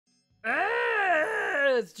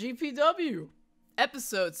it's Gpw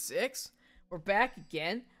Episode 6. We're back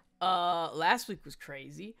again. Last week was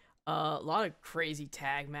crazy. A lot of crazy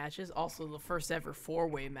tag matches. Also, the first ever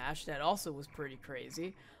 4-way match that also was pretty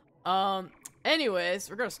crazy. Anyways,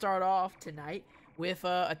 we're gonna start off tonight with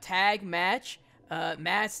a tag match.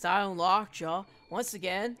 Mad Style and Lockjaw once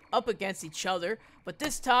again up against each other, but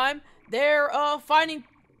this time they're finding,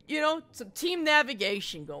 you know, some team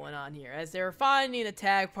navigation going on here, as they're finding a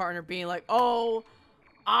tag partner, being like, oh,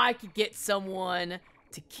 I could get someone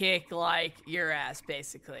to kick like your ass,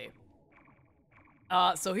 basically.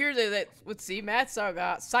 So here let's see, Mad Style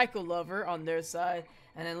got Psycho Lover on their side,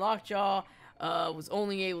 and then Lockjaw was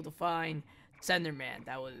only able to find Senderman.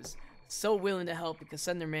 That was so willing to help because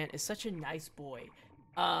Senderman is such a nice boy.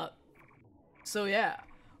 So yeah.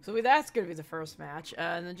 So that's gonna be the first match,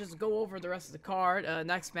 and then just go over the rest of the card.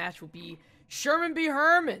 Next match will be Sherman B.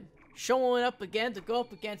 Herman showing up again to go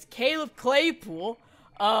up against Caleb Claypool,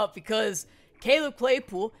 because Caleb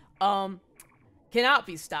Claypool cannot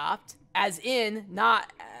be stopped, as in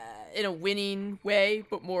not in a winning way,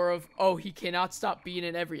 but more of, oh, he cannot stop being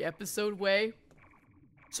in every episode way.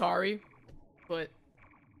 Sorry, but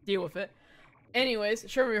deal with it. Anyways,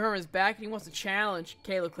 Sherman B. Herman is back, and he wants to challenge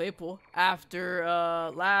Caleb Claypool after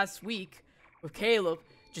last week, where Caleb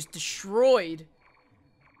just destroyed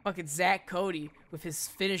fucking Zach Cody with his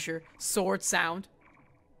finisher, Sword Sound.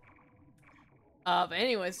 But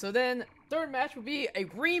anyways, so then third match will be a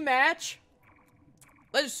rematch.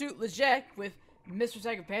 Leisure Suit Leject with Mr.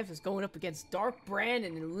 Second Pamphlets going up against Dark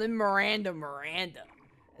Brandon and Lynn Miranda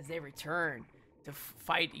as they return to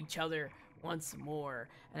fight each other once more.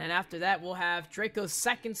 And then after that, we'll have Draco's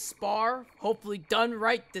second spar, hopefully done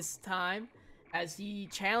right this time, as he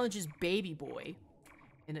challenges Baby Boy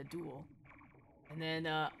in a duel. And then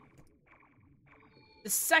the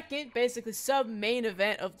second, basically sub-main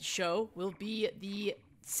event of the show will be the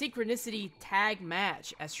Synchronicity tag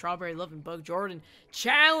match, as Strawberry Love and Bug Jordan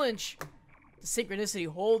challenge the Synchronicity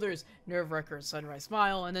holders, Nerve Wrecker and Sunrise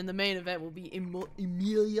Smile. And then the main event will be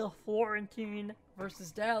Emilia Florentine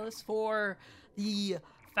versus Dallas for the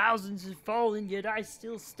Thousands Have Fallen Yet I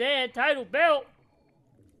Still Stand title belt.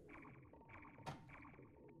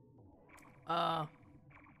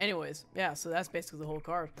 Anyways, yeah, so that's basically the whole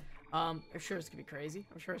card. I'm sure it's gonna be crazy.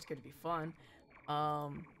 I'm sure it's gonna be fun.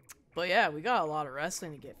 But yeah, we got a lot of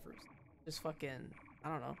wrestling to get through. Just fucking, I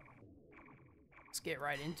don't know. Let's get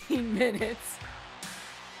right into 15 minutes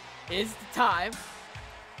is the time.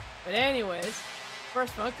 But anyways,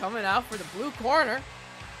 first one coming out for the blue corner.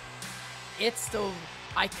 It's the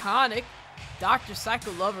iconic Dr.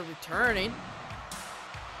 Psycho Lover returning.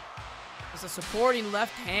 It's a supporting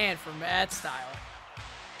left hand for Mad Style.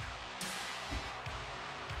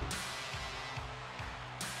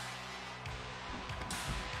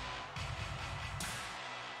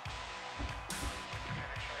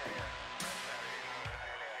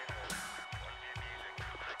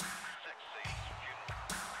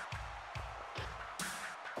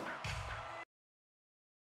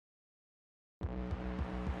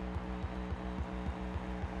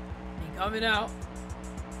 Coming out.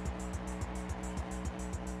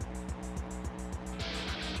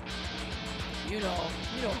 You know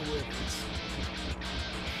who it is.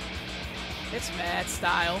 It's Mad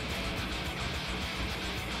Style.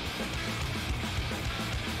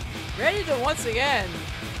 Ready to once again,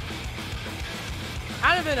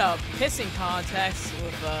 kind of in a pissing contest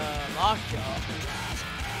with Lockjaw.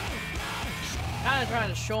 Kind of trying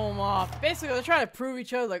to show them off. Basically, they're trying to prove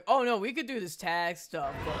each other, like, oh no, we could do this tag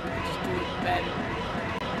stuff, but we could just do it better.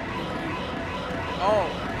 Oh,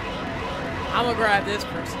 I'm gonna grab this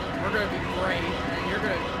person. We're gonna be great, and you're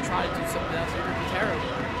gonna try to do something else. You're gonna be terrible.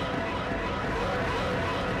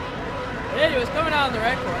 But anyways, coming out in the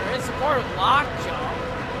red corner, in support of Lockjaw.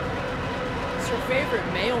 It's your favorite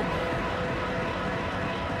mailman.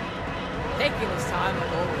 Taking his time,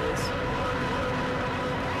 like always.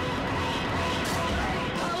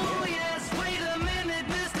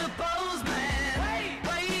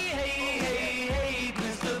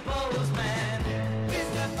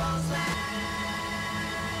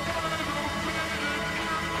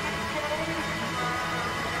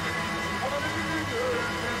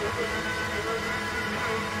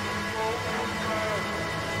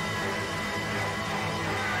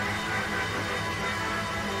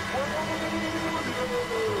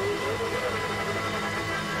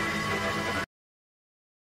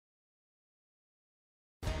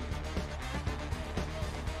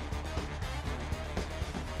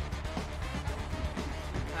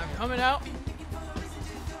 Coming out with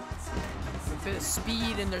a bit of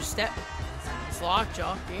speed in their step. It's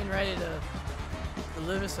Lockjaw getting ready to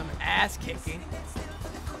deliver some ass kicking.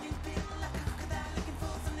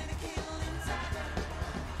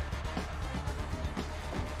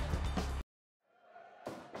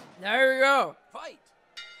 There we go. Fight.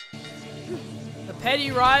 The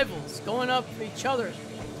petty rivals going up for each other.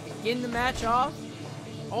 Begin the match off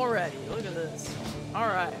already. Look at this.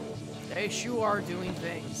 Alright. They sure are doing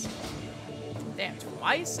things. Damn,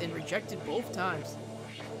 twice and rejected both times.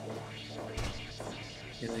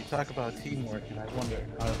 Yeah, they talk about teamwork, and I wonder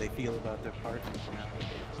how they feel about their partners now.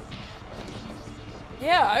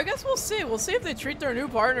 Yeah, I guess we'll see. We'll see if they treat their new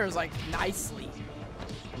partners, like, nicely.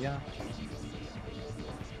 Yeah.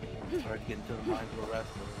 Start getting to the mind of a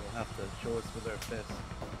wrestler. They'll have to show us with their fists.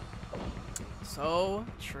 So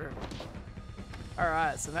true.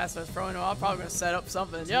 Alright, so Master's throwing them off. Probably going to set up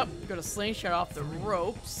something. Yep, going to slingshot off the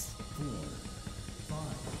ropes.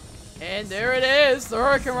 And there it is, the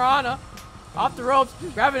Hurricane Rana. Off the ropes,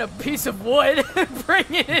 grabbing a piece of wood and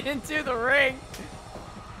bringing it into the ring.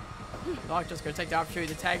 Doc just going to take the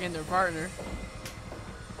opportunity to tag in their partner.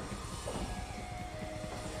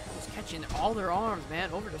 Just catching all their arms,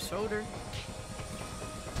 man, over the shoulder.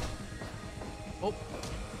 Oh,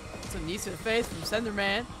 some knees to the face from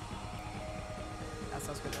Senderman. That's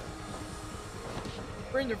how it's going to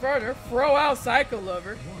bring their partner. Throw out Psycho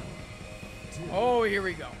Lover. Oh, here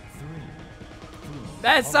we go.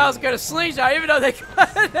 That style's gonna slingshot, even though they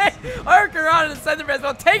arc around and send the rest.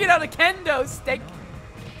 Well, take it out a kendo stick.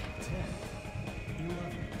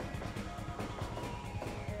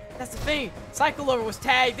 That's the thing. Cycle Lover was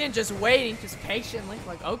tagged in, just waiting, just patiently.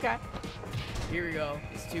 Like, okay. Here we go.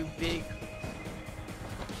 These two big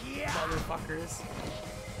motherfuckers.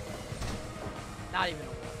 Not even a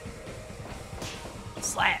one.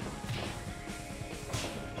 Slap.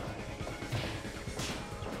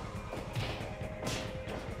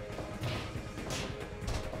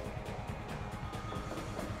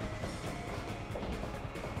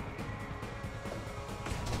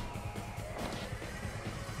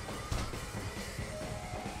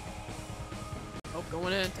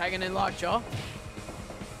 Going in, tagging in Lockjaw.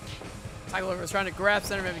 Cycle Lover is trying to grab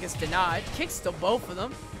Centerman, but gets denied. Kicks to both of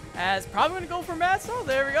them. As probably going to go for Matt Stall.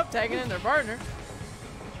 There we go, tagging in their partner.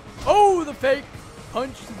 Oh, the fake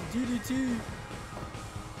punch to the DDT.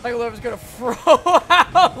 Cycle Lover's going to throw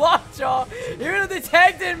out Lockjaw. Even if they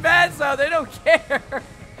tagged in Matt Stall, they don't care.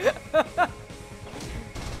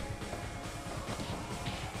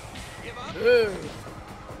 Ooh.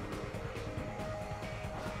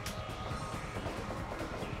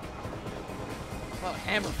 Well,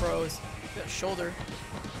 hammer throws. Got a shoulder.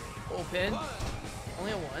 Full pin.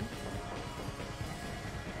 Only a one.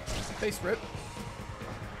 Face rip.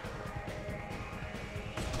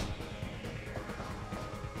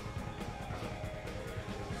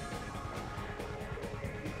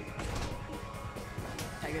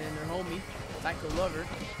 Tagging in their homie. Psycho Lover.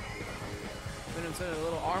 Put him to a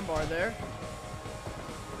little armbar there.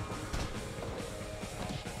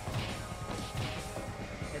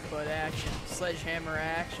 Headbutt action. Sledgehammer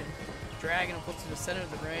action. Dragging him close to the center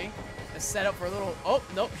of the ring. A setup for a little. Oh,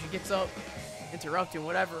 nope. She gets up. Interrupting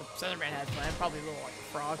whatever Centerman had planned. Probably a little like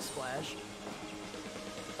frog splash.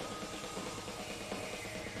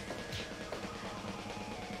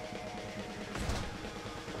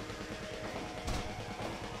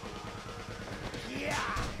 Yeah!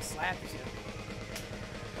 Slaps you.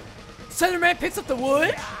 Centerman picks up the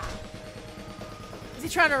wood. Is he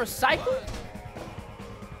trying to recycle?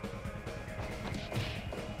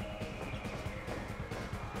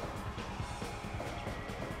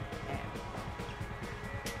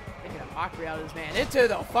 Mockery out of this man into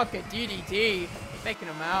the fucking DDT, making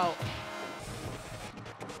him out.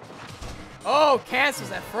 Oh, cancels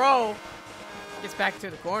that throw. Gets back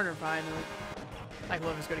to the corner finally. Cycle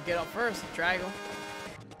Lover's gonna get up first and drag him.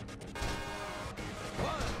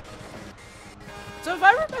 So if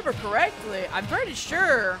I remember correctly, I'm pretty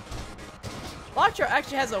sure Lockjaw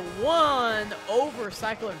actually has a 1 over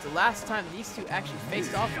Cycle Lover the last time these two actually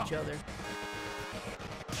faced off each other.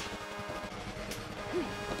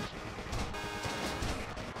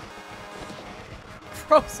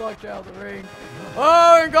 Throws Lockjaw out of the ring.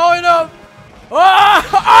 Oh, and going up. Oh!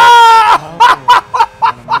 Oh!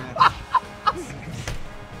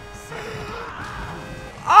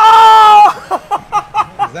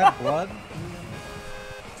 Oh! Is that blood?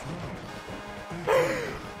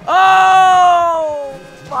 Oh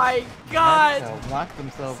my God! They'll knock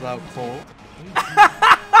themselves out cold.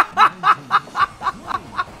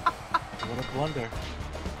 What a blunder.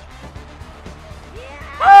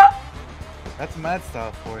 That's mad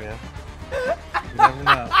style for you. You never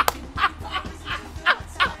know.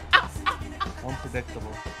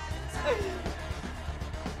 Unpredictable.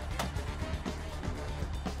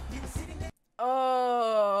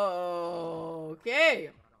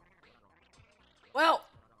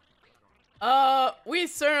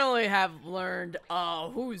 have learned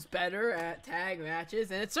who's better at tag matches,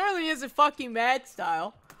 and it certainly isn't fucking Mad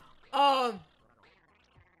Style.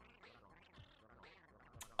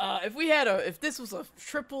 If this was a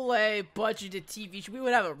AAA budgeted TV show, we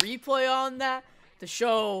would have a replay on that to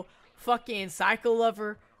show fucking Psycho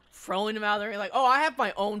Lover throwing him out of the ring. Like, oh, I have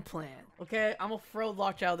my own plan, okay? I'm gonna throw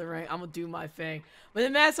Locked out of the ring. I'm gonna do my thing. But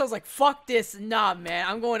then Mad Style's like, fuck this. Nah, man.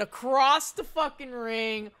 I'm going across the fucking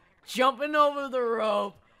ring, jumping over the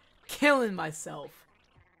rope, killing myself.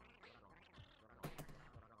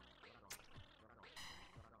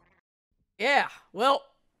 Yeah, well,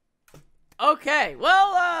 okay,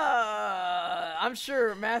 well, I'm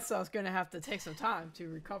sure Mad Style's gonna have to take some time to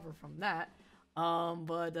recover from that.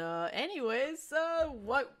 Anyways,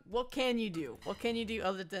 what can you do? What can you do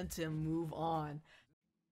other than to move on?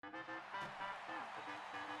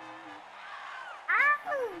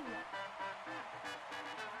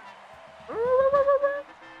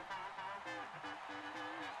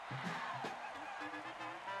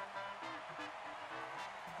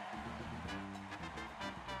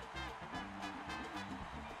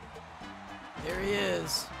 There he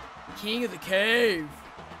is, King of the Cave,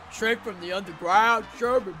 straight from the underground,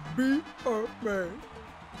 Sherman B. Man.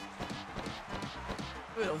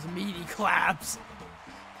 Look at those meaty claps.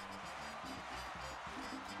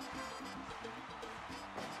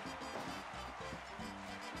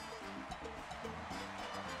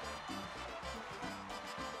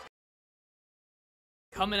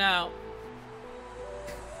 Coming out.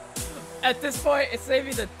 At this point, it's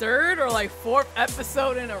maybe the 3rd or like 4th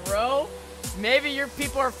episode in a row. Maybe your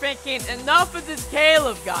people are thinking, enough of this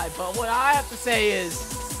Caleb guy, but what I have to say is,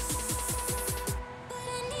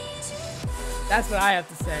 that's what I have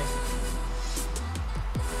to say.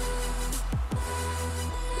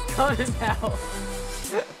 Coming out,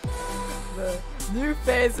 the new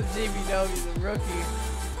face of Gpw, the rookie,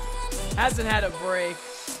 hasn't had a break.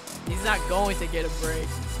 He's not going to get a break.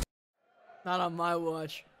 Not on my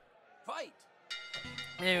watch. Fight.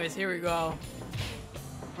 Anyways, here we go.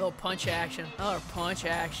 Little punch action. Another punch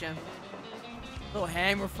action. Little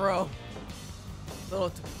hammer throw.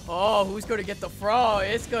 Oh, who's going to get the throw?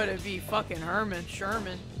 It's going to be fucking Herman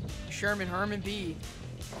B.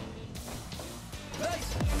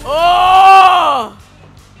 Oh!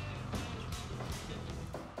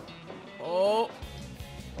 Oh.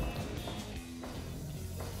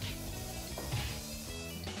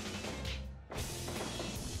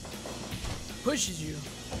 Pushes you.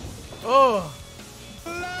 Oh.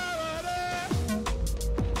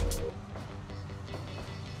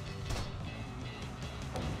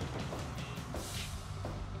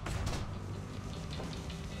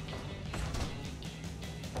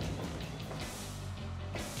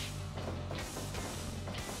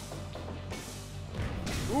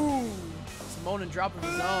 Ooh, Simone and drop of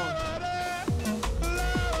his own.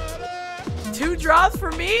 2 drops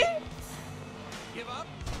for me? Give up.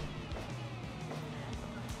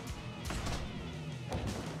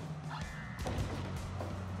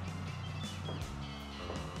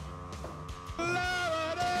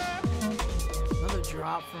 Another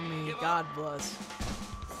drop for me. God bless.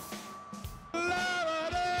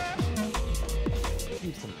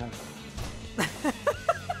 Keep some country.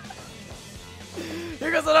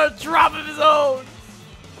 Here goes another drop of his own.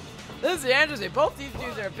 This is the interesting. Both these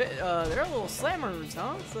dudes are a bit, they're a little slammers,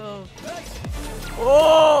 huh? So,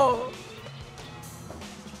 oh!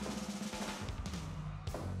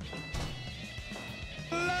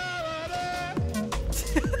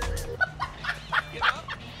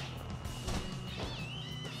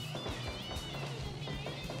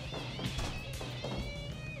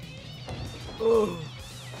 Oh.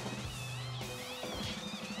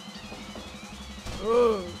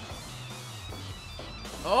 Oh.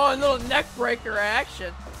 Oh, a little neck breaker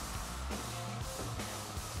action.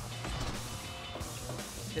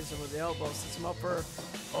 Hits him with the elbow, sets him up for.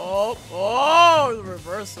 Oh, the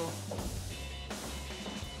reversal.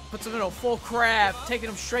 Puts him in a full crab, taking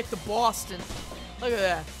him straight to Boston. Look at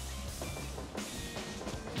that.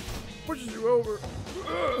 Pushes you over.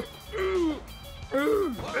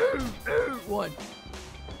 One.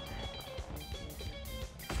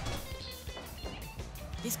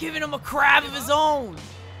 He's giving him a crab of his own.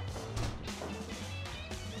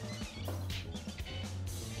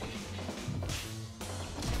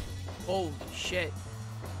 Holy shit.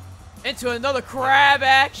 Into another crab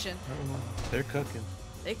action. They're cooking.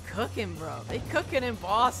 They cooking, bro. They cooking in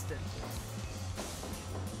Boston.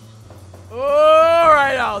 Oh,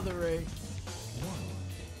 right out of the ring. 1,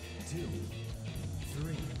 2,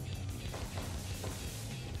 3.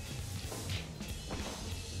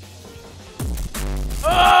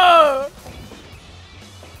 Oh!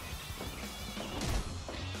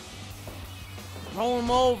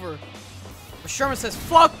 him over. But Sherman says,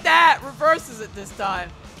 fuck that! Reverses it this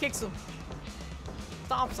time. Kicks him.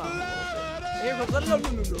 Stomps on him a little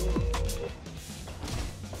bit. Here goes.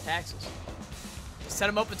 Taxes. Set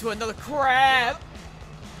him up into another crab.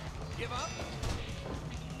 Give up.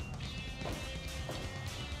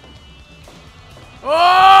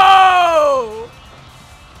 Oh!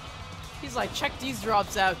 He's like, check these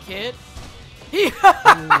drops out, kid. He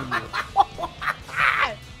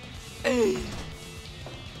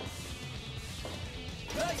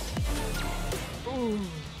Ooh.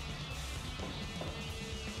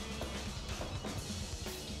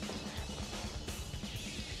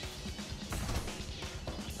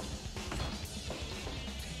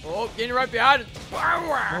 Oh, getting right behind it.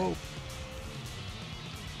 Oh.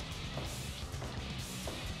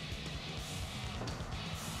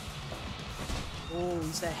 Oh,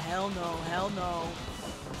 he said, hell no, hell no.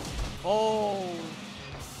 Oh.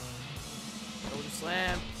 Shoulder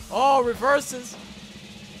slam. Oh, reverses.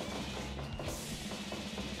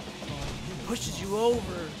 Pushes you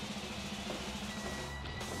over.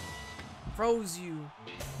 Throws you.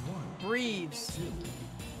 One, Breathes. 2,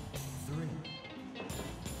 3.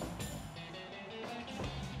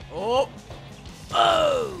 Oh.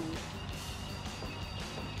 Oh.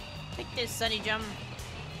 Take this, Sunny Jump.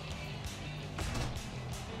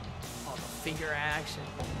 Oh, the finger action.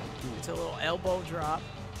 It's a little elbow drop.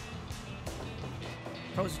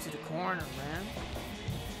 Throws you to the corner, man.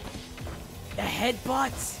 The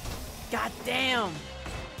headbutts. God damn.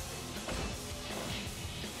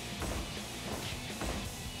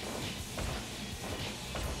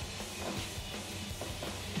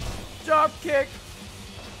 Drop kick.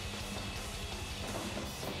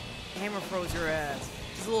 Hammer throws your ass.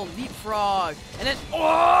 Just a little leapfrog. And then,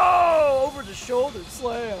 oh, over the shoulder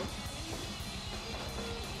slam.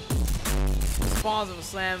 Spawns of a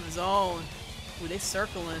slam of his own. Ooh, they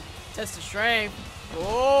circling. Test of strength.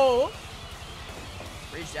 Oh.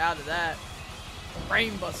 Reached out of that.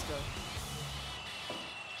 Brainbuster.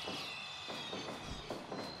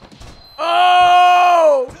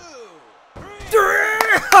 Oh! 2, 3.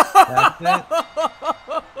 That's it.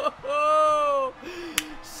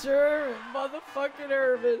 Sure, motherfucking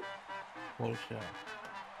Irvin. Full shot.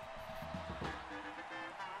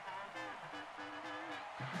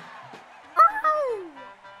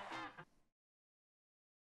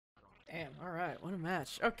 Damn, alright, what a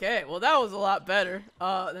match. Okay, well that was a lot better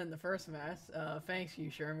than the first match. Thanks you,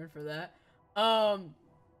 Sherman, for that.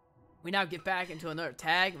 We now get back into another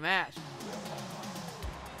tag match.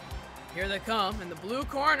 Here they come in the blue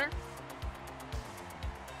corner.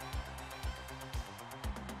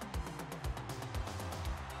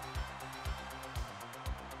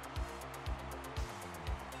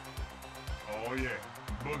 Oh yeah,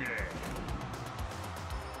 boogie.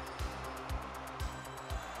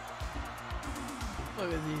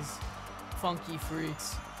 Look at these funky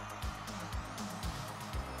freaks.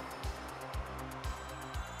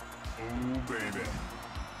 Oh baby.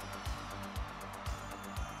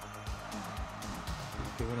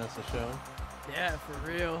 Giving us a show. Yeah, for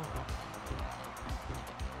real.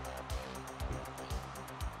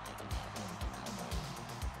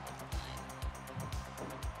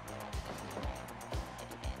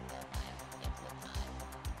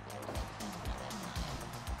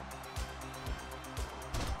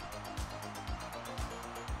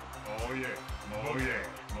 Oh yeah, oh yeah,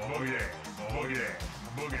 oh yeah, oh yeah,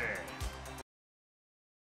 boogie.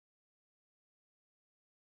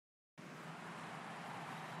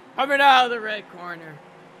 Coming out of the red corner,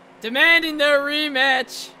 demanding their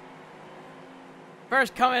rematch.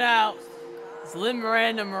 First coming out is Lynn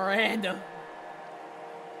Miranda.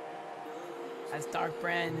 That's Dark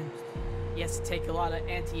Brandon. He has to take a lot of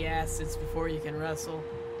antacids before you can wrestle.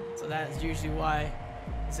 So that is usually why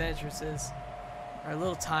his entrances are a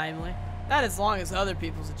little timely. Not as long as other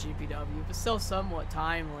people's at GPW, but still somewhat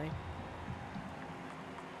timely.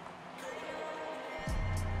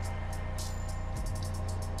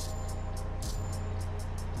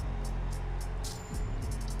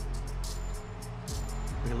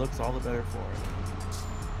 He looks all the better for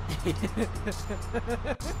it.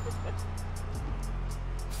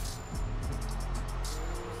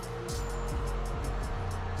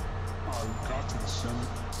 I've got to the Senate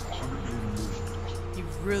 180 years ago. He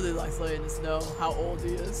really likes letting us know how old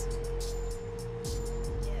he is.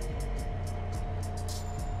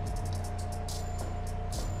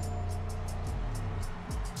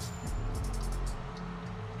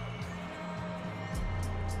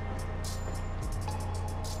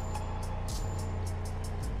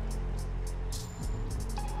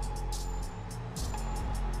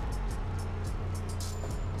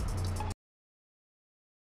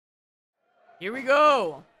 Here we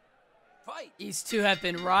go. Fight. These two have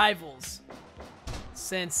been rivals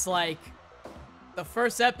since, like, the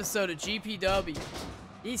first episode of GPW.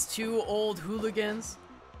 These two old hooligans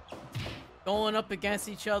going up against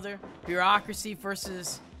each other. Bureaucracy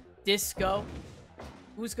versus Disco.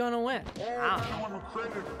 Who's gonna win? I don't know.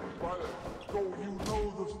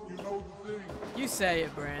 You say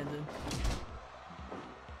it, Brandon.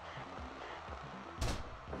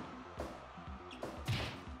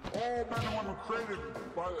 All men and women created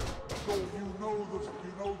by it, so you know the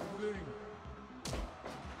thing.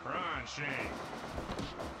 Crunching.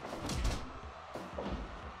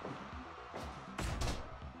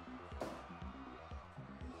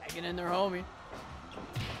 Tagging in their homie.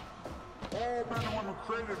 All men and women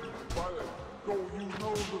created by it, so you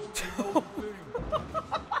know the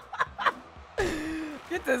thing.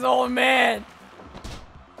 Get this old man.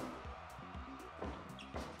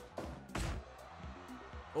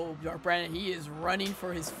 Oh, Brandon, he is running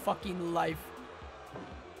for his fucking life.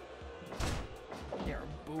 They are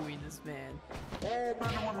booing this man. All men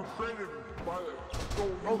and women created by it, so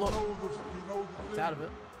you Roll up. know the thing. It's out of it.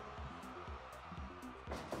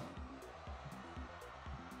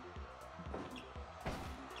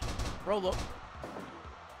 Roll up.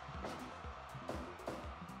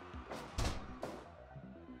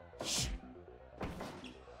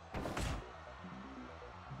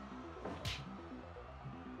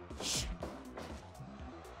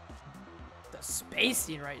 The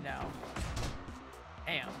spacing right now.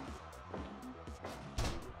 Damn.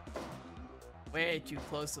 Way too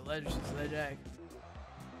close to ledge egg.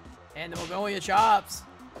 And the Magnolia chops.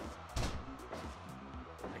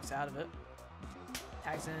 Next out of it.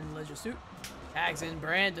 Tags in Leisure Suit. Tags in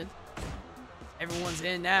Brandon. Everyone's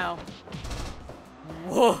in now.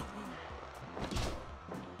 Whoa.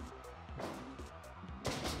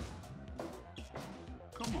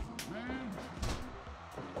 Come on, man.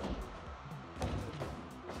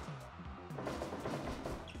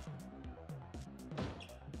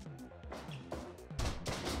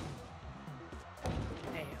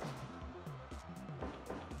 Damn.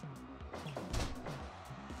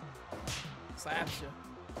 Slaps you.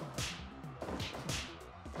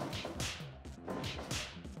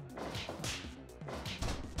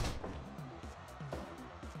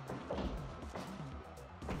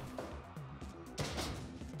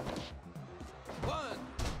 One.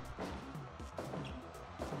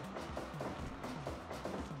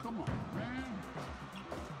 Come on, man.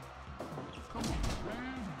 Come on,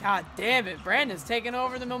 man. God damn it, Brandon's taking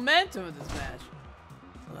over the momentum of this match.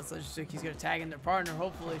 Well, let's just think he's gonna tag in their partner,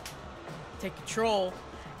 hopefully take control.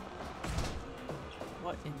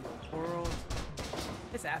 What in the world?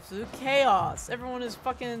 It's absolute chaos. Everyone is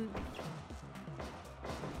fucking...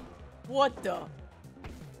 What the?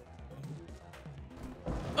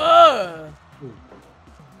 Ugh!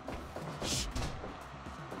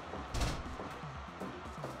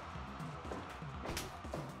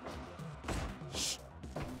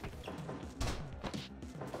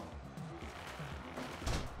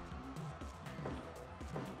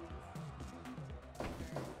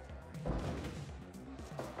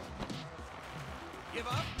 Give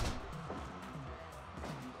up.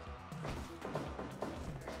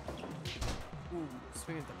 Ooh,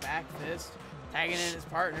 swinging the back fist. Tagging in his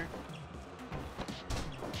partner.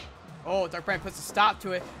 Oh, Dark Brand puts a stop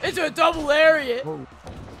to it. Into a double lariat! Oh.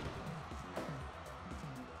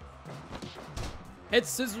 Hits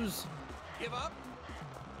scissors. Give up.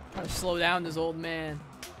 Trying to slow down this old man.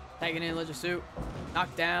 Tagging in Legend Suit.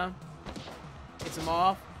 Knocked down. Gets him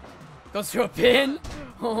off. Goes to a pin.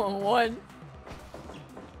 One.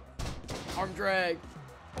 Arm drag.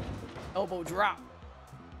 Elbow drop.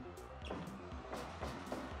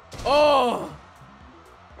 Oh!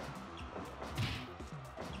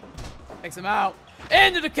 Takes him out.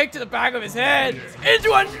 Into the kick to the back of his head.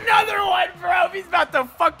 Into another one, bro. He's about to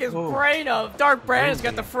fuck his Oh. brain up. Dark Brandon's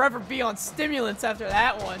got to forever be on stimulants after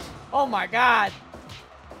that one. Oh my god.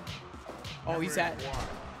 Oh, he's at.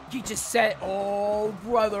 He just said, oh,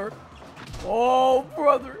 brother. Oh,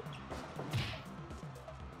 brother.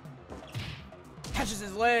 Catches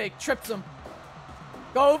his leg, trips him.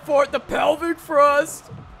 Go for it, the pelvic thrust.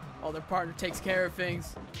 Oh, their partner takes care of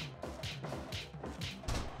things.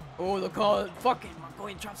 Oh, they'll call it fucking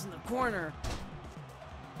Mongolian drops in the corner.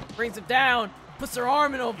 Brings him down, puts their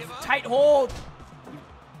arm in a tight hold.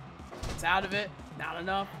 Gets out of it, not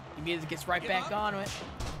enough. He immediately gets right back on it.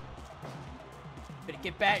 Gonna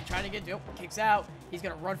get back, trying to get, oh, kicks out. He's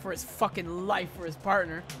gonna run for his fucking life for his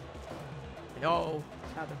partner. Oh,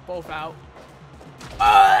 now they're both out.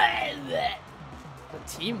 The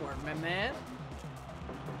teamwork, my man.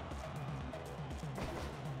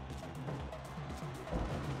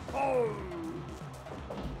 Oh.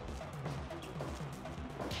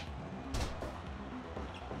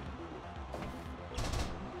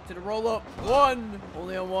 To the roll up. One.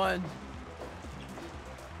 Only on one.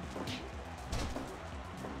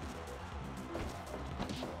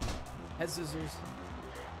 Head scissors.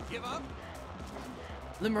 Give up.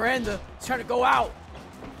 Lynn Miranda is trying to go out.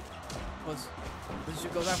 This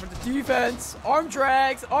goes out for the defense. Arm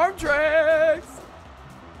drags. Arm drags.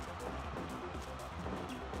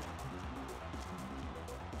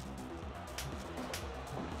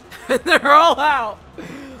 They're all out.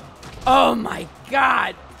 Oh my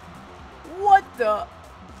god. What the?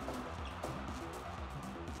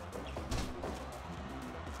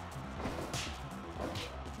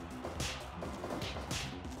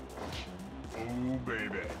 Oh,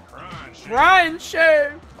 baby. Crunch. Ryan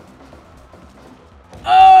shame.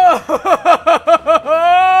 Oh!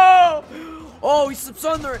 Oh, he slips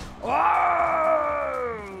under it. Oh!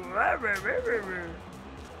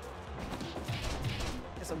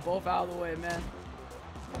 Get them both out of the way, man.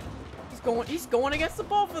 He's going against the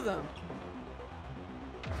both of them.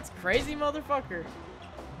 It's crazy, motherfucker.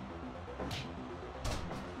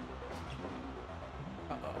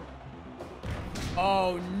 Uh-oh.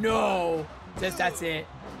 Oh no. That's it.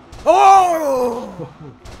 Oh!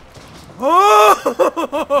 Oh!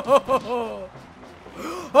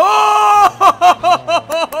 Oh!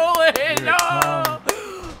 No!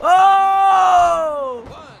 Oh!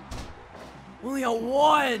 Only a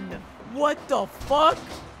one. What the fuck?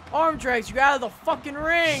 Arm drags you out of the fucking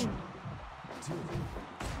ring.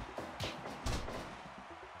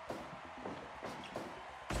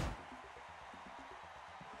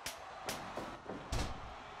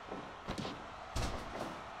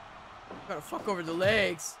 Gotta fuck over the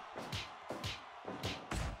legs.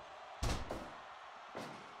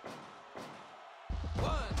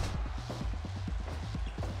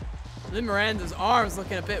 Lynn Miranda's arms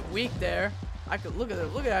looking a bit weak there. I could look at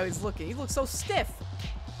it. Look at how he's looking. He looks so stiff.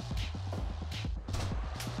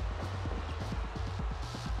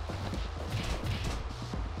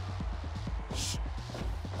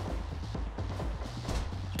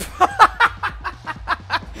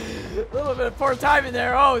 A little bit of poor timing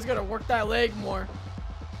there. Oh, he's gonna work that leg more.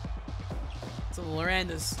 So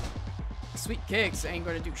Miranda's sweet kicks ain't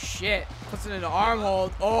gonna do shit. Puts it in an arm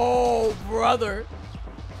hold. Oh, brother.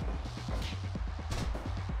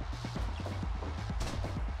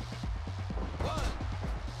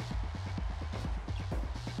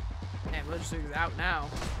 Man, Legislator's out now.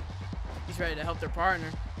 He's ready to help their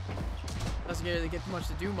partner. Doesn't really get much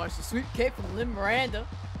to do much. The sweet kick from Lynn Miranda.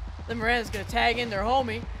 Lynn Miranda's gonna tag in their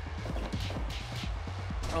homie.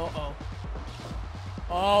 Uh-oh.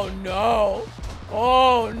 Oh no.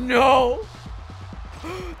 Oh no.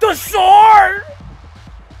 The sword!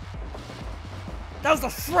 That was the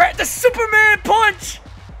Superman punch!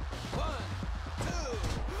 1,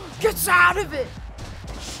 2. Gets out of it!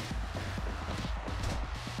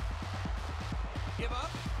 Give up.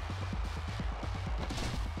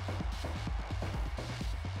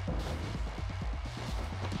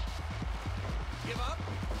 Give up.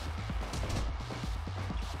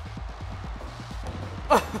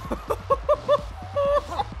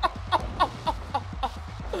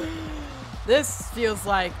 This feels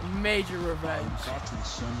like major revenge. Got to the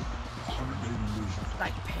Senate, 100-day illusion.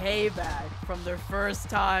 Like payback from their first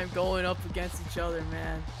time going up against each other,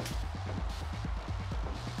 man.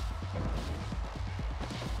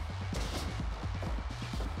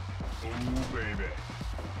 Oh, baby.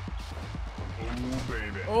 Oh,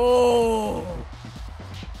 baby. Oh!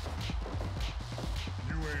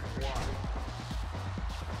 You ain't why.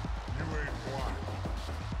 You ain't why.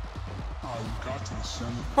 We got to the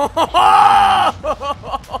Senate. Oh,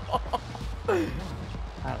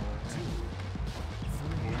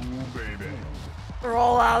 baby. They're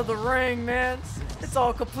all out of the ring, man. It's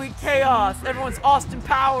all complete chaos. Everyone's Austin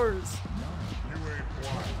Powers. You ain't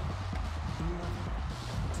why.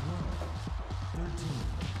 13,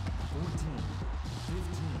 14,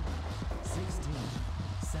 15, 16,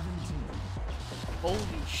 17.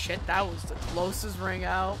 Holy shit, that was the closest ring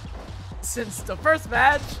out since the first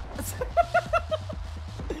match.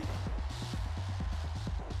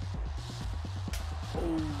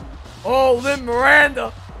 Oh, Lynn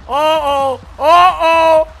Miranda. Uh-oh.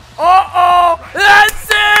 Uh-oh. Uh-oh. That's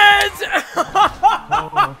it.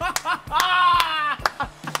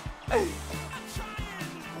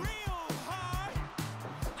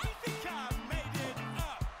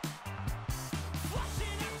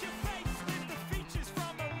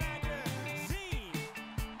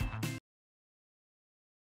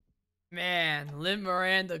 Man, Lin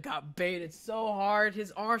Miranda got baited so hard.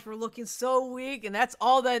 His arms were looking so weak, and that's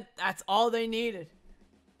all they needed.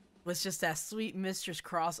 Was just that sweet Mistress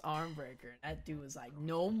Cross arm breaker. That dude was like,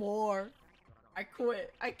 no more. I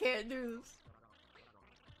quit. I can't do this.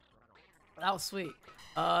 That was sweet.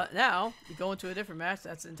 Now we go into a different match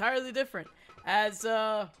that's entirely different. As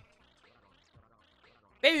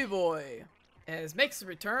Baby Boy makes a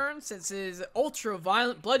return since his ultra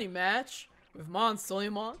violent bloody match with Mon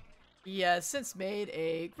Solimon. He has since made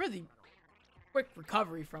a really quick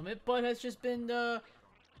recovery from it, but has just been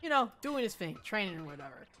you know, doing his thing, training or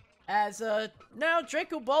whatever. As now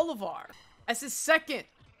Draco Bolivar as his second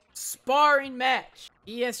sparring match.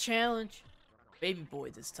 He has challenged Baby Boy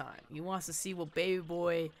this time. He wants to see what Baby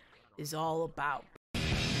Boy is all about.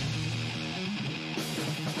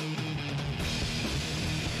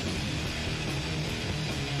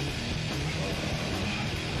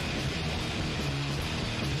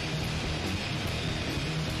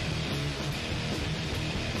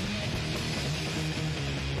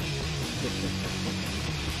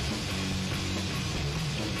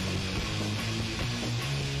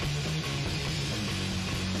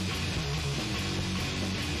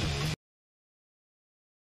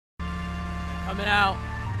 Coming out.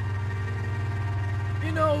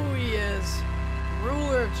 You know who he is.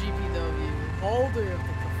 Ruler of GPW, holder of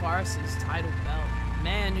the Catharsis title belt.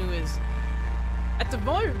 Man who is, at the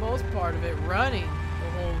very most part of it, running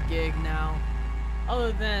the whole gig now.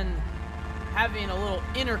 Other than having a little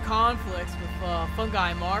inner conflicts with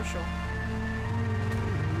Fungi Marshall.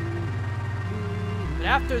 But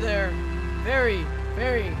after their very,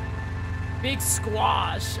 very big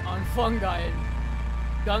squash on Fungi and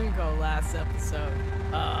Gungo last episode,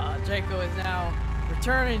 Draco is now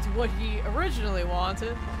returning to what he originally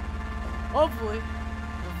wanted. Hopefully,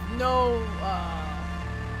 with no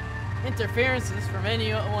interferences from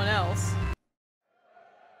anyone else.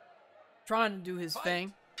 Trying to do his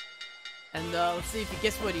thing. And let's see if he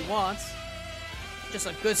gets what he wants. Just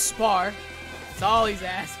a good spar. That's all he's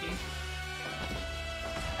asking.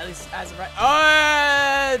 At least as of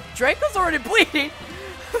right. Draco's already bleeding.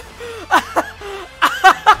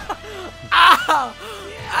 Ow!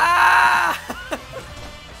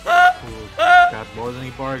 Got more than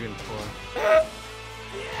he bargained for.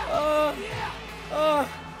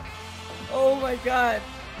 Oh my god.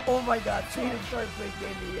 Oh my god. Freedom Shark Blade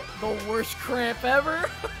gave me the worst cramp ever.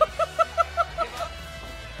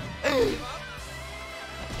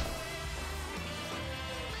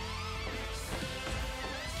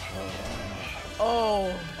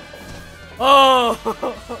 Oh. Oh.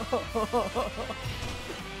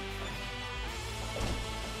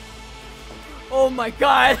 Oh my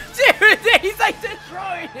god. Dude, he's like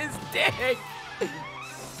destroying his dick.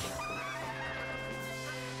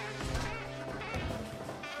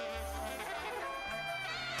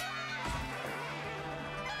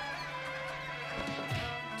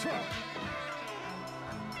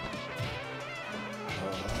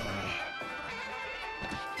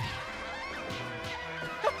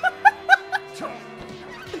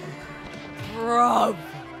 Bro.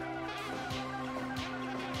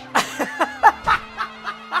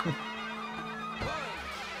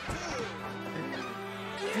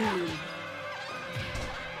 Dude.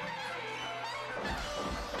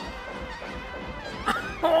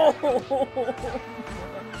 Oh.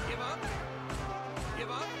 Give up?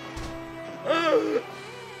 Give up?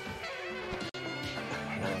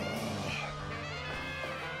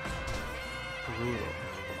 Brutal.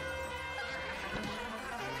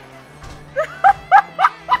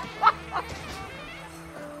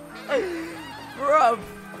 Bro.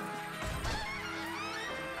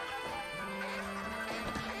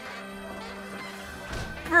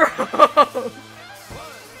 Bro. 1,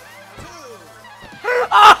 2.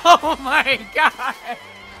 Oh my god.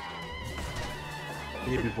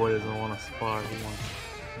 Baby Boy doesn't want to spar. He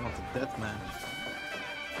wants a death match.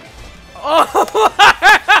 Oh.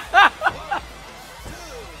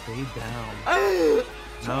 Stay down.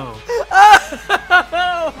 No.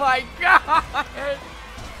 Oh my god.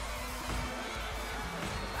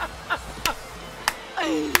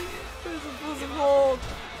 There's a bosom hold.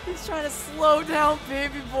 He's trying to slow down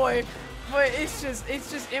Baby Boy, but it's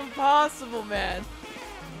just impossible, man.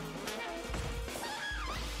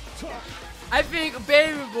 I think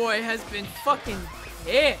Baby Boy has been fucking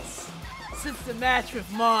pissed since the match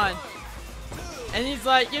with Mon. And he's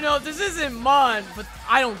like, you know, this isn't Mon, but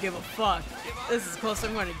I don't give a fuck. This is as close as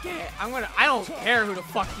I'm gonna get. I don't care who the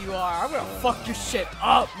fuck you are. I'm gonna fuck your shit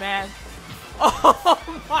up, man. Oh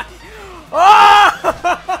my. Oh!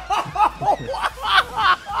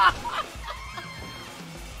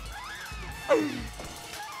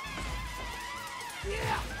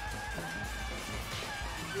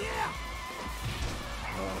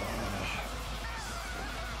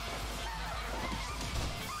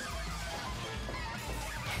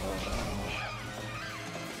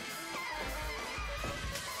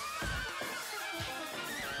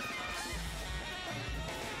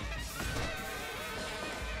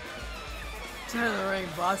 Center of the ring,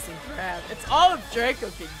 Boston Crab. It's all Draco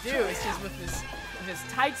can do. It's just with his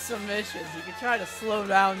tight submissions, he can try to slow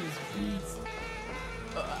down these beats.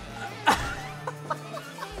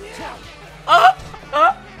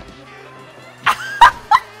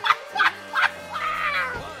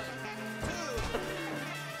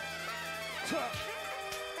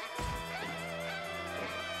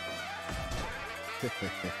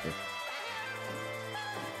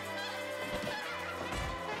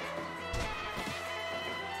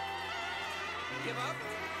 Give up.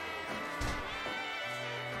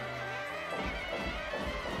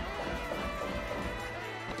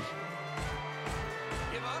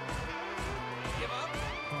 Give up. Give up.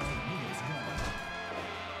 5 minutes gone.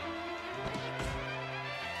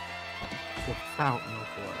 Without no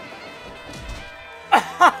blood.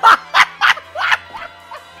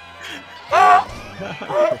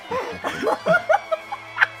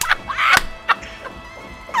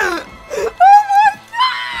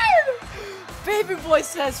 Baby boy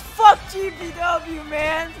says, fuck GPW,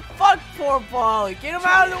 man. Fuck poor Paulie. Get him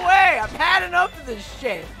out of the way. I've had enough of this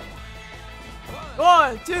shit.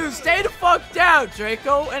 1, 2, stay the fuck down,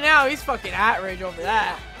 Draco. And now he's fucking outraged over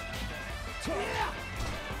that. It's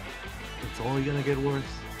only gonna get worse.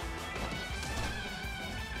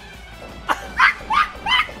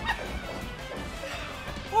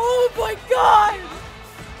 Oh my god.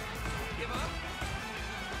 Give up.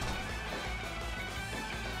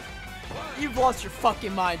 You've lost your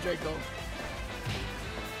fucking mind, Draco.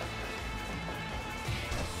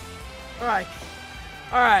 Alright.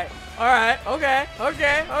 Alright. Alright. Okay.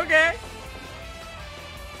 Okay. Okay.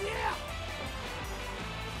 Yeah.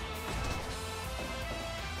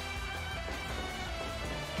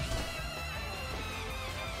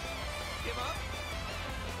 Give up.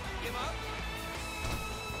 Give up.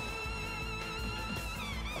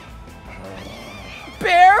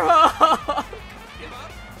 Bear hug. Give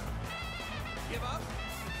up. Give up.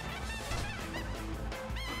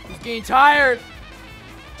 He's getting tired.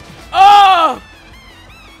 Oh!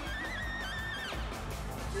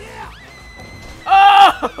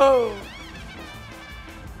 Oh!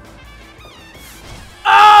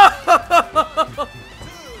 Oh!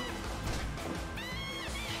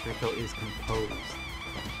 Draco is composed.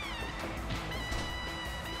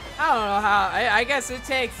 I don't know how. I guess it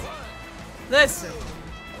takes. Listen.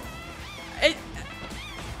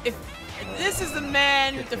 If this is the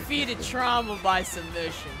man who defeated Trauma by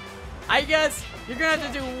submission, I guess you're gonna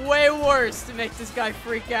have to do way worse to make this guy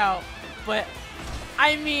freak out. But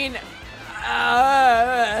I mean,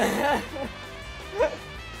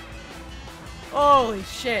 holy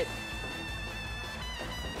shit.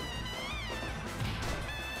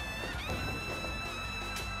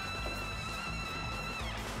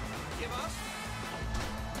 Give up. Give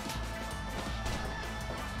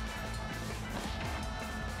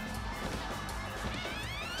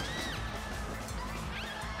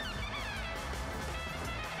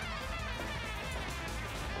up.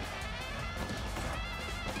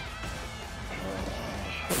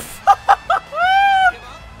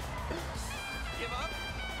 Give up.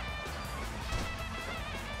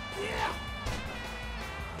 Yeah.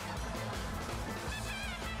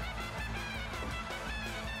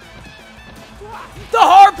 The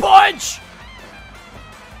hard punch!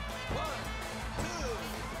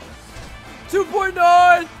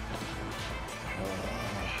 2.9!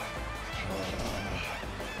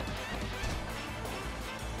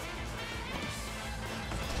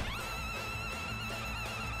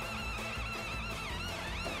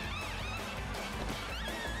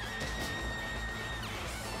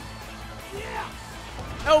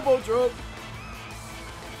 Elbow drop.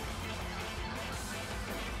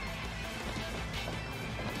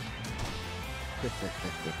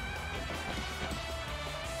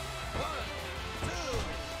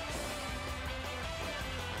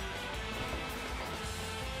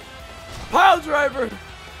 Pile driver.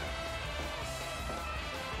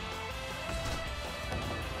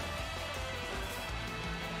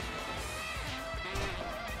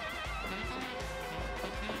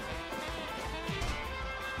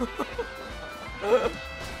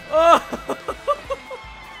 Oh.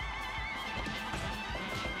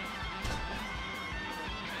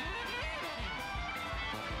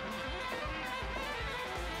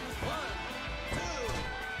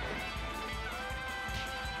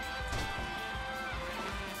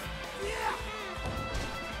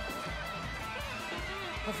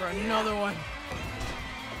 Go for another one.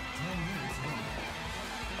 10 minutes gone.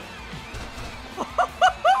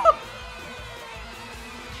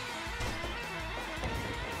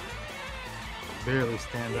 Barely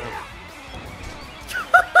stand up.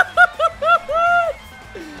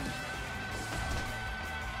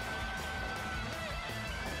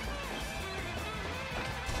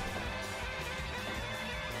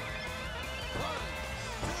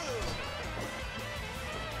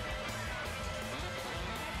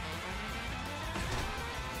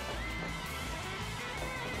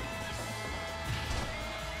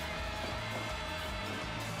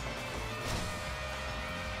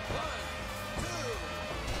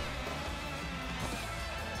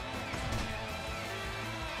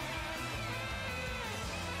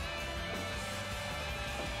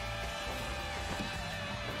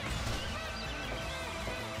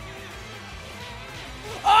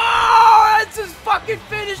 fucking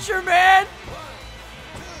finisher, man!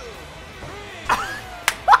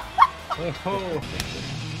 Oh.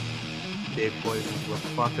 Dave Boy doesn't give a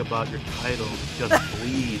fuck about your title. Just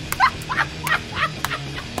bleed.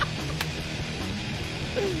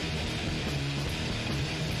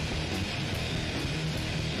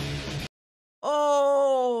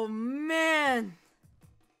 Oh, man.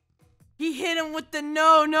 He hit him with the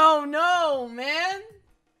no, no, no, man.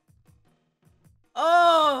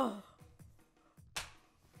 Oh.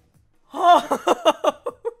 Oh.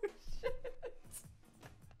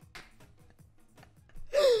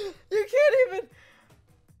 You can't even.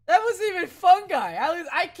 That wasn't even fungi. At least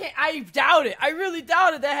I can't. I doubt it. I really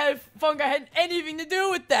doubt it that fungi had anything to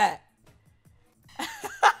do with that.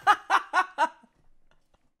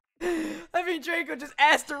 I mean, Draco just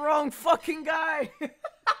asked the wrong fucking guy.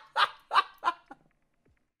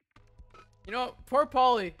 You know, poor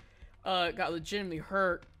Paulie got legitimately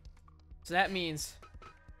hurt. So that means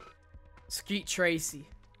Skeet Tracy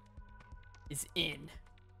is in.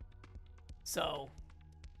 So,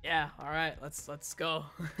 yeah, all right, let's go.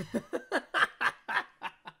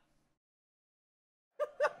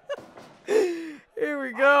 Here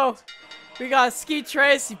we go. We got Skeet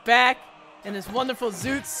Tracy back in his wonderful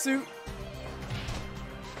zoot suit.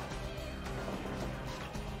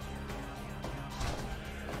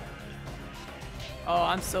 Oh,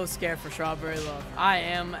 I'm so scared for Strawberry Love. I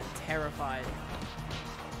am terrified.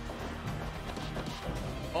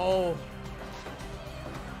 Oh.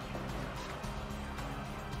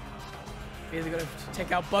 Either gonna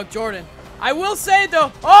take out Bug Jordan. I will say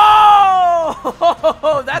though,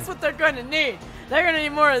 oh, that's what they're gonna need. They're gonna need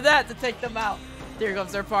more of that to take them out. Here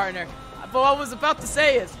comes their partner. But what I was about to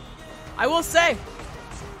say is, I will say,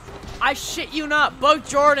 I shit you not, Bug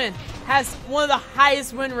Jordan has one of the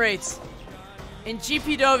highest win rates in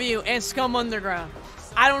GPW and Scum Underground.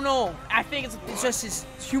 I don't know. I think it's just his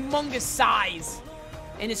humongous size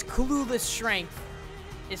and his clueless strength.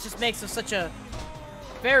 It just makes him such a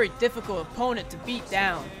very difficult opponent to beat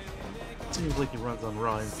down. Seems like he runs on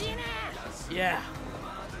rhymes. Yeah.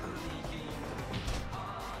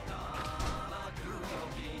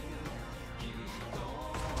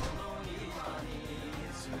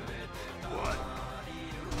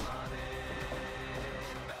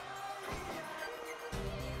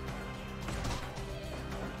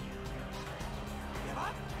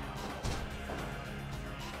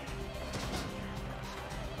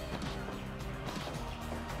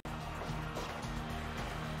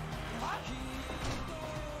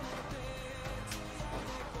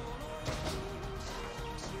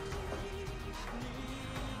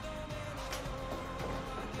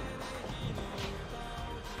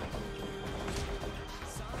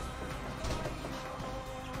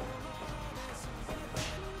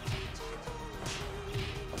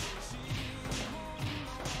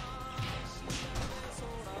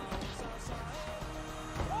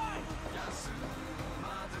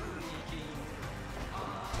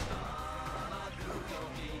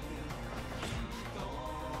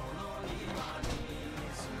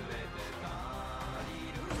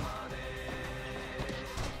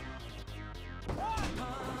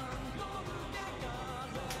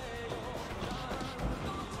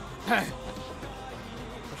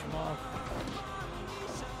 Push him off.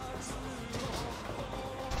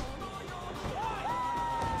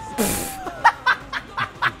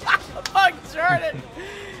 Fuck Jordan!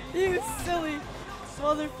 You silly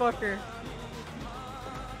motherfucker.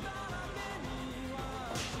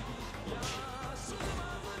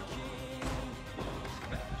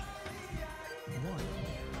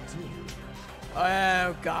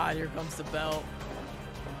 Oh god, here comes the belt.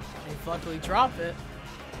 They luckily drop it.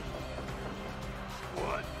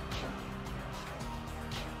 What?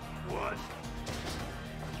 What?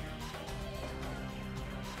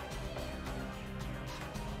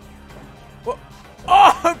 What?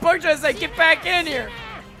 Oh, Bug just said, get back in here.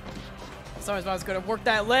 Sorry, I was gonna work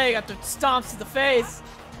that leg after stomps to the face.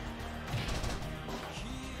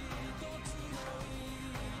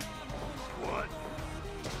 What?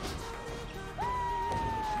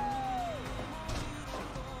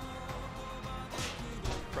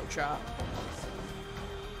 Pro chop.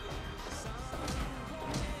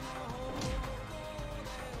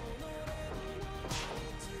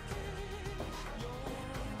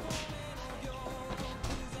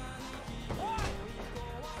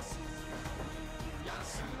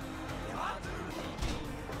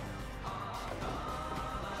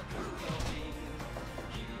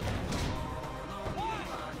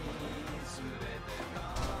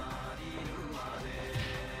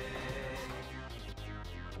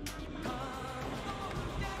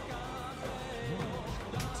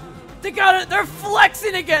 They got it. They're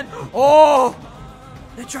flexing again. Oh,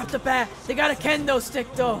 they dropped the bat. They got a kendo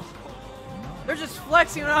stick though. They're just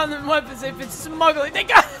flexing around their weapons. They've been smuggling. They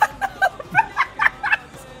got.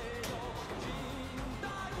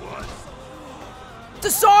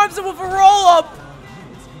 Disarms him with a roll up.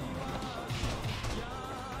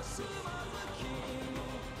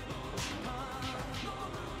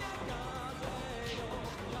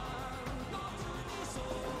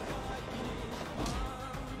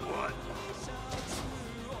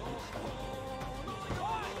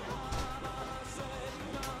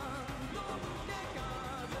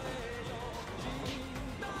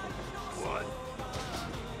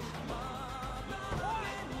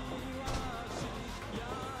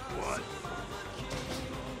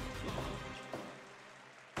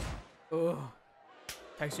 Oh,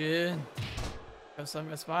 text you in. Have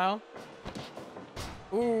some smile.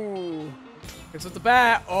 Ooh, picks up the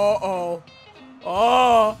bat. Oh.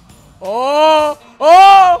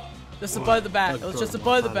 Just above the bat. It was just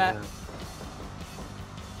above the bat.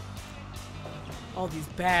 All these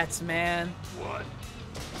bats, man. What?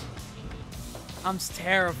 I'm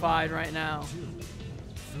terrified right now. 2,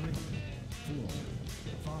 3,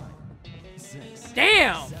 4, 5, 6.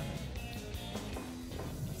 Damn!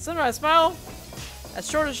 Sunrise Smile, as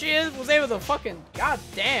short as she is, was able to fucking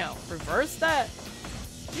goddamn reverse that.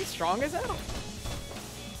 She's strong as hell.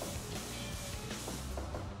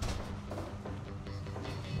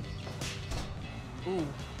 Ooh.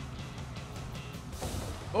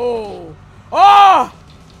 Oh! Oh!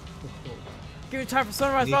 Give me time for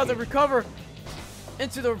Sunrise Smile to recover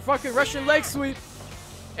into the fucking Russian leg sweep.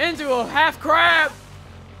 Into a half crab.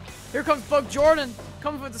 Here comes Bug Jordan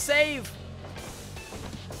coming for the save.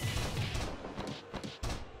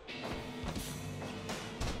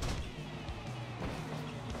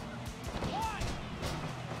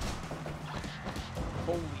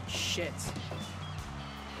 Holy shit.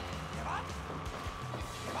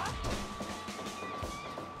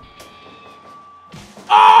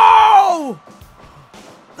 Oh!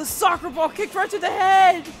 The soccer ball kicked right to the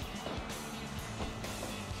head.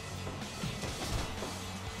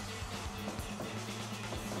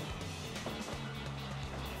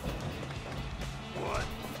 What?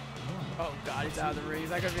 Oh god, he's out of the ring. Is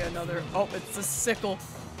that gonna be another? Oh, it's a sickle.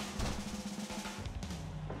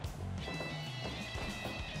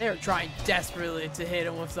 They're trying desperately to hit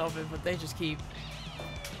him with something, but they just keep.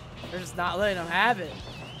 They're just not letting them have it.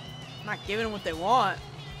 Not giving them what they want.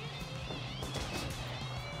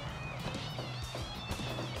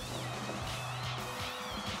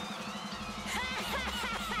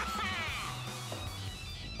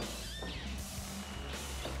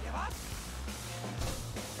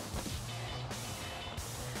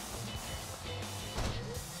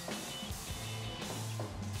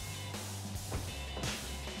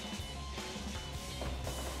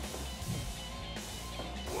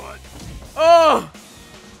 What? Oh!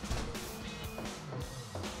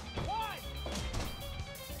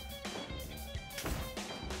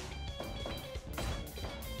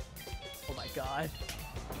 Oh my god.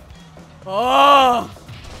 Oh!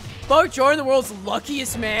 Bug Jordan, the world's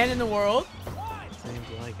luckiest man in the world. Seems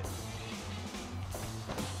like it.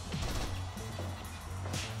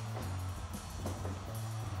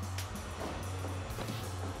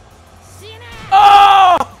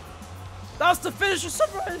 Oh! That was the finish of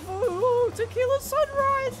Sunrise. Ooh, Tequila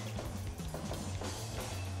Sunrise.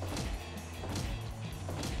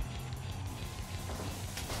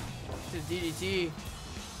 To DDT.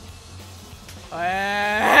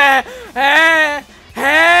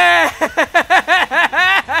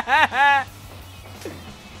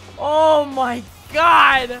 Oh my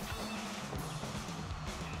god!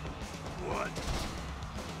 What?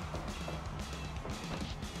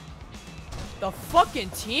 The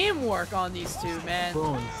fucking teamwork on these two, man.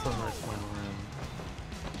 Throwing Sunrise Smile around.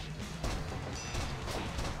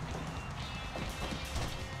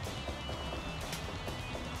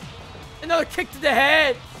 Another kick to the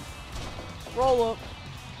head. Roll up.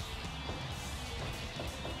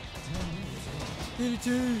 10 minutes.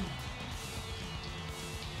 DDT.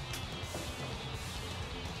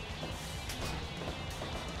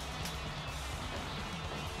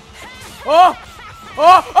 Oh!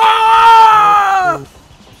 Oh! Oh!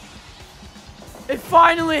 It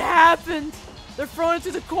finally happened. They're throwing it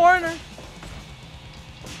to the corner.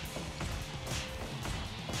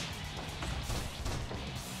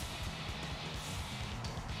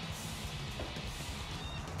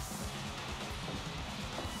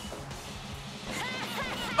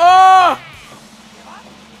 Oh!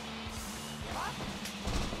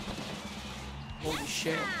 Holy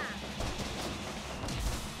shit.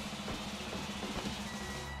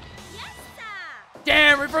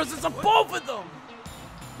 uses of both of them.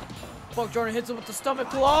 Fuck, Jordan hits him with the stomach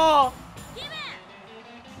claw.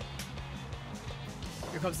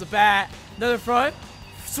 Here comes the bat. Another front.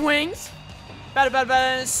 Swings.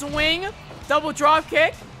 Bat, swing. Double drop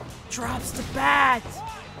kick. Drops the bat.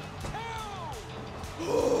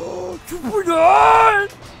 Oh,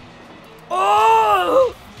 2.9.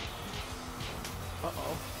 Oh.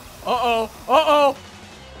 Uh-oh.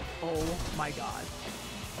 Oh my god.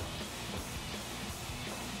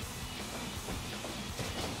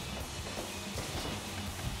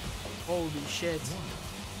 Holy shit. 1,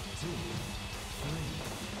 2, 3,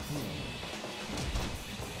 4.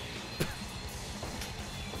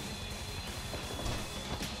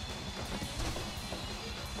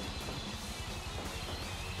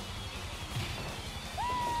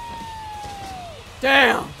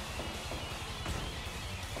 Damn!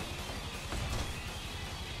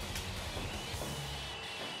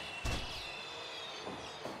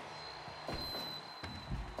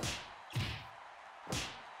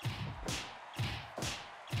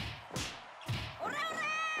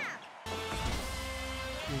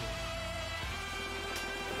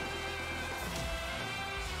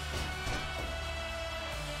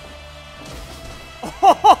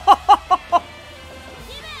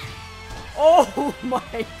 Oh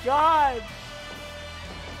my god!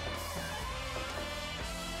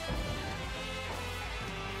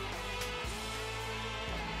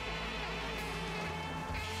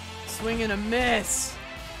 Swing and a miss.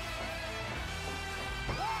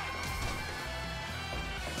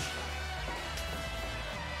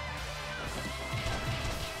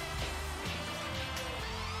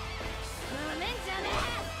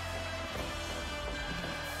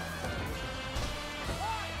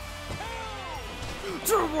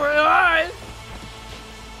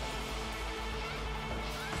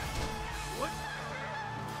 What?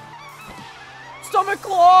 Stomach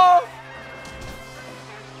claw!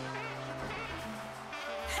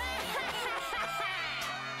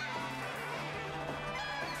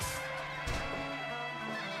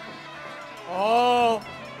 Oh!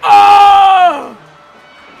 Oh!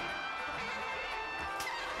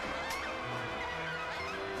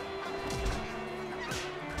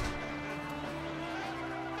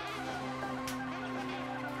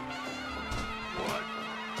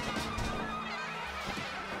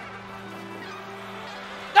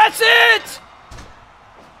 That's it!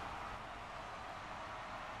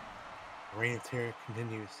 Reign of Terror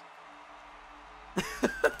continues.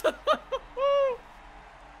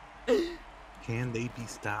 Can they be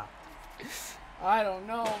stopped? I don't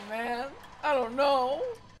know, man. I don't know.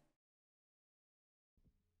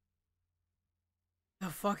 The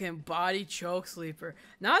fucking body choke sleeper.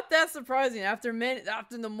 Not that surprising after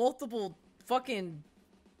the multiple fucking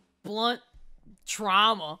blunt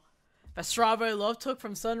trauma that Strawberry Love took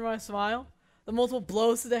from Sunrise Smile. The multiple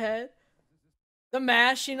blows to the head. The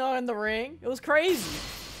mash, you know, in the ring. It was crazy.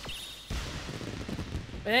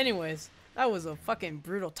 But anyways, that was a fucking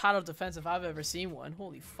brutal title defense if I've ever seen one.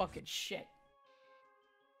 Holy fucking shit.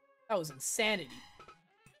 That was insanity.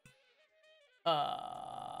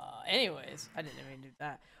 Anyways, I didn't even do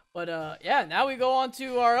that. But, yeah, now we go on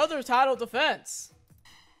to our other title defense.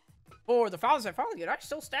 For the Founders that finally get, I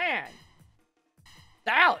still stand.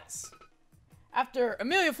 Dallas. After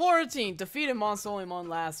Amelia Florentine defeated Mon Solimon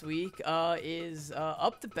last week, is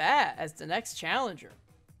up to bat as the next challenger.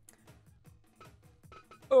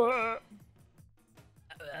 What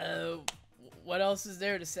else is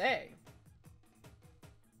there to say?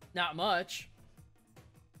 Not much.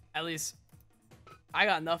 At least, I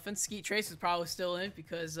got nothing. Skeet Trace is probably still in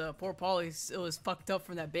because poor Paulie still is fucked up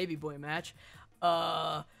from that baby boy match.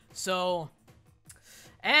 So,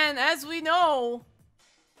 and as we know,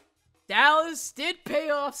 Dallas did pay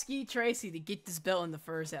off Skeet Tracy to get this belt in the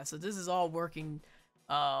first half. So this is all working.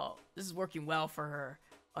 This is working well for her,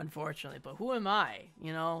 unfortunately. But who am I,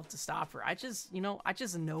 you know, to stop her? I just know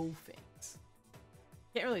things.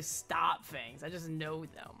 Can't really stop things. I just know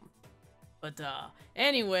them. But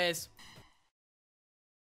anyways,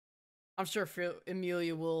 I'm sure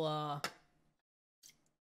Amelia will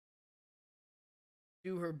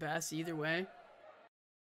do her best either way.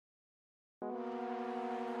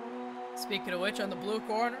 Speaking of which, on the blue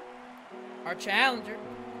corner, our challenger.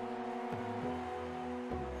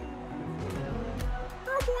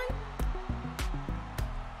 Girl boy.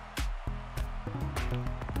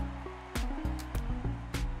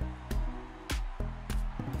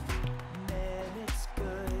 Man, it's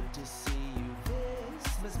good to see you.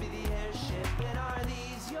 This must be the airship, and are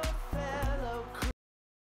these your fellow crew?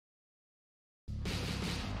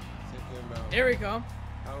 Here we go.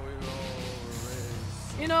 How we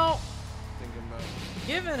roll, You know, thinking about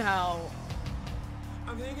given how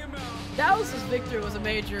Dallas's victory was a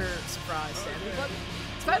major surprise to everybody,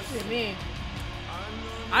 especially to me.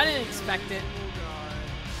 I didn't expect it.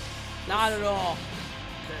 Not at all.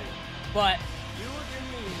 But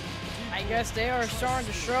I guess they are starting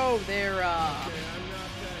to show their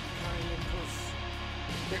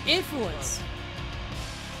influence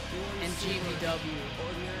in GPW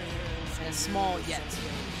in a small yet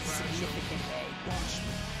significant way.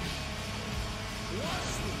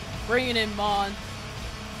 Bringing in Mon,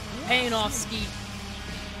 paying off Skeet.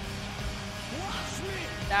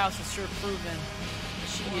 Dallas has sure proven that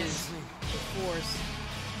she is a force to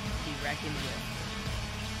be reckoned with.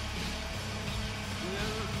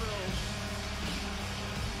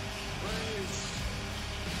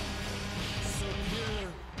 So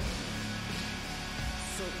pure,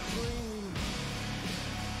 so clean,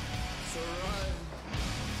 so right.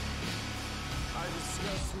 I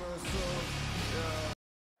discuss myself, yeah.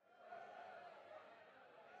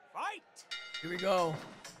 Fight! Here we go.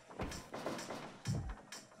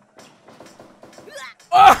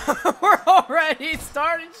 Oh, we're already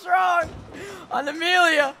starting strong on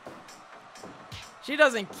Amelia. She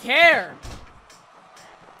doesn't care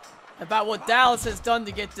about what Dallas has done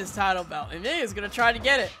to get this title belt. Amelia's gonna try to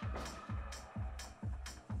get it.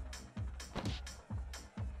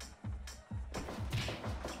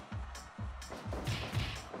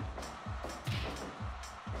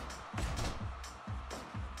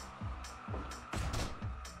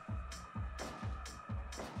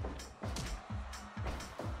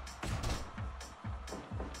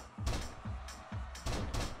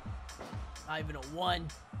 Not even a 1.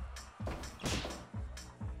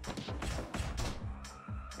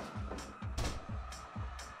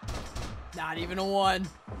 Not even a 1.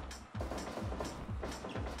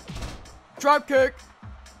 Drop kick.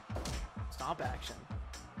 Stomp action.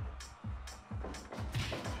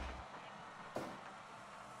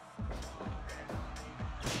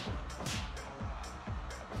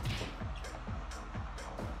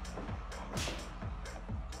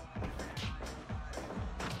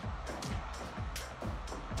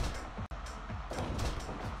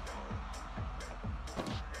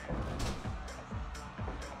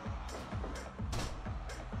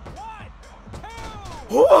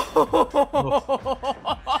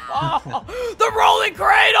 The rolling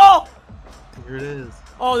cradle! Here it is.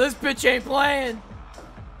 Oh, this bitch ain't playing.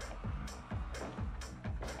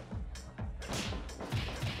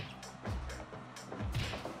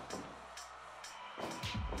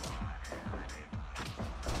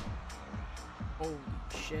 Holy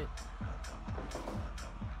shit.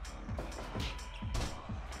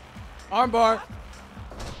 Armbar.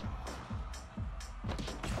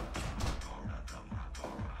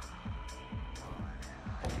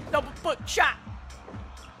 Double foot shot.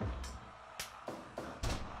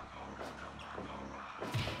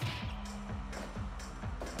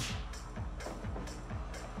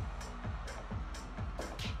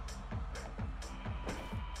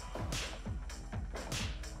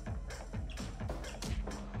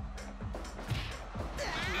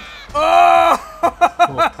 Oh!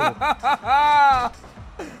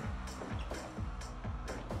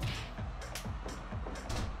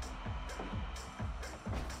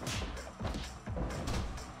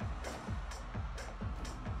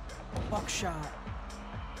 Buckshot.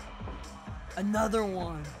 Another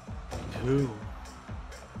one. 2.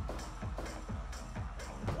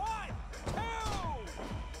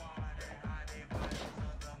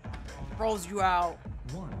 Rolls you out.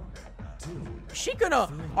 1, 2, Is she gonna?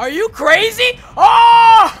 Are you crazy?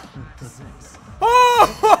 Oh! 6,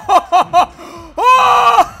 Oh!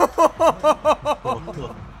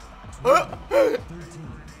 Oh! 13,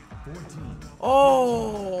 14.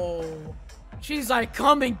 Oh! She's like,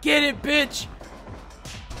 come and get it, bitch!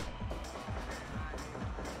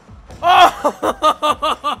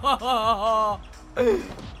 Oh!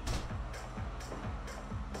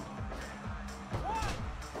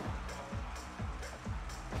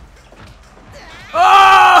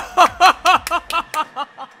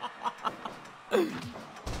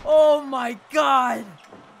 Oh my god!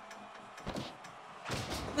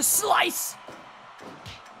 The slice!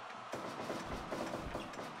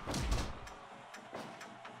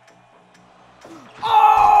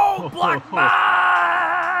 Oh! Block!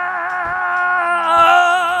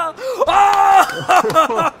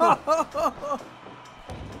 Oh!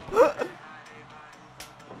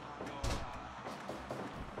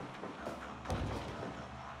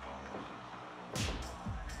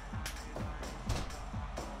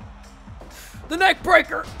 The neck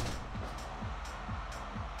breaker!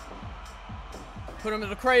 Put him in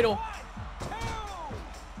the cradle.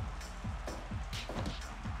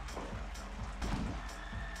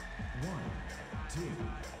 2.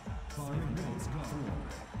 5 minutes gone.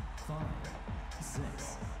 4, 5,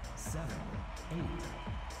 6, 7, 8, 9,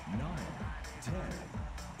 10,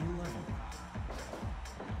 11.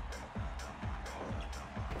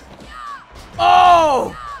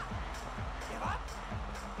 Oh! Give up.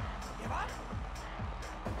 Give up.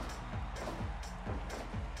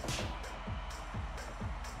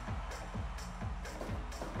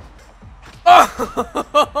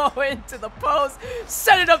 Oh! Into the post.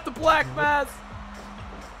 Set it up the Black Mass.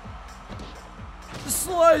 The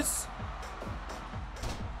slice.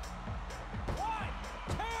 1,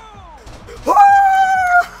 2.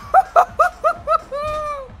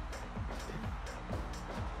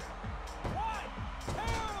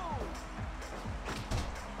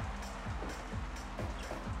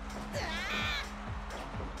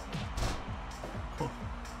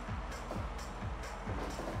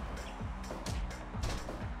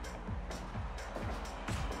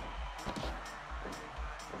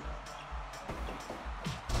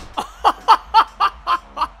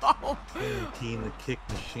 Team the kick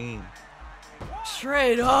machine.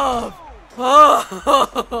 Straight up.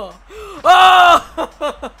 Oh!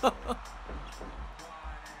 Oh!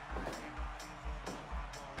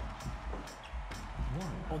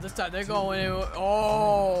 Oh, this time they're going in.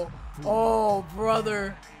 Oh! Oh,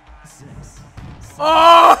 brother. 6,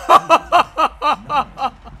 Oh!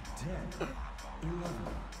 10, 11,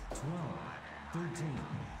 12, 13,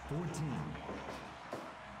 14.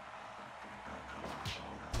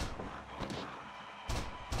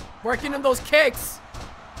 Working in those kicks.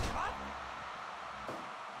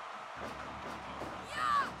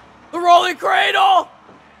 The rolling cradle.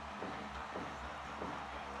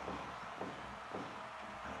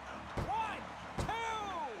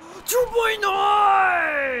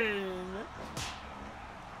 2.9.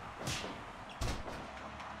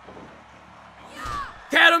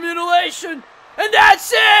 Cattle mutilation, and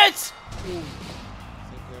that's it. Thinking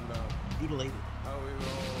about Mutilated. how we were all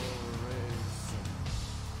raised.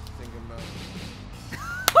 Thinking about.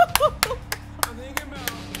 I'm thinking about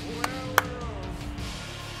where we're on.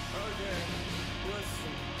 Okay,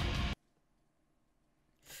 listen.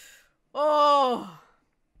 Oh.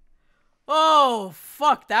 Oh,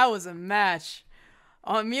 fuck, that was a match.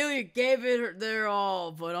 Amelia gave it their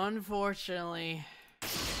all, but unfortunately,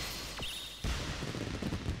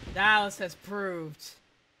 Dallas has proved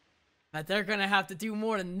that they're gonna have to do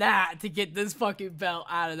more than that to get this fucking belt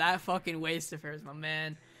out of that fucking waist of hers, my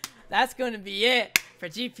man. That's gonna be it for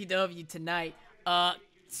GPW tonight.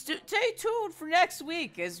 Stay tuned for next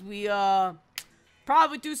week as we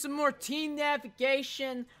probably do some more team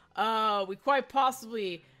navigation. We quite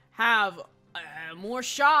possibly have more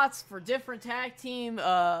shots for different tag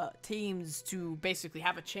teams to basically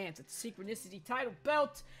have a chance at the Synchronicity title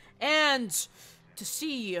belt and to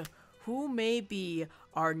see who may be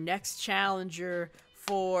our next challenger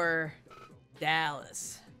for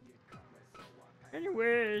Dallas.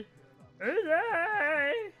 Anyway,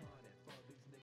 bye.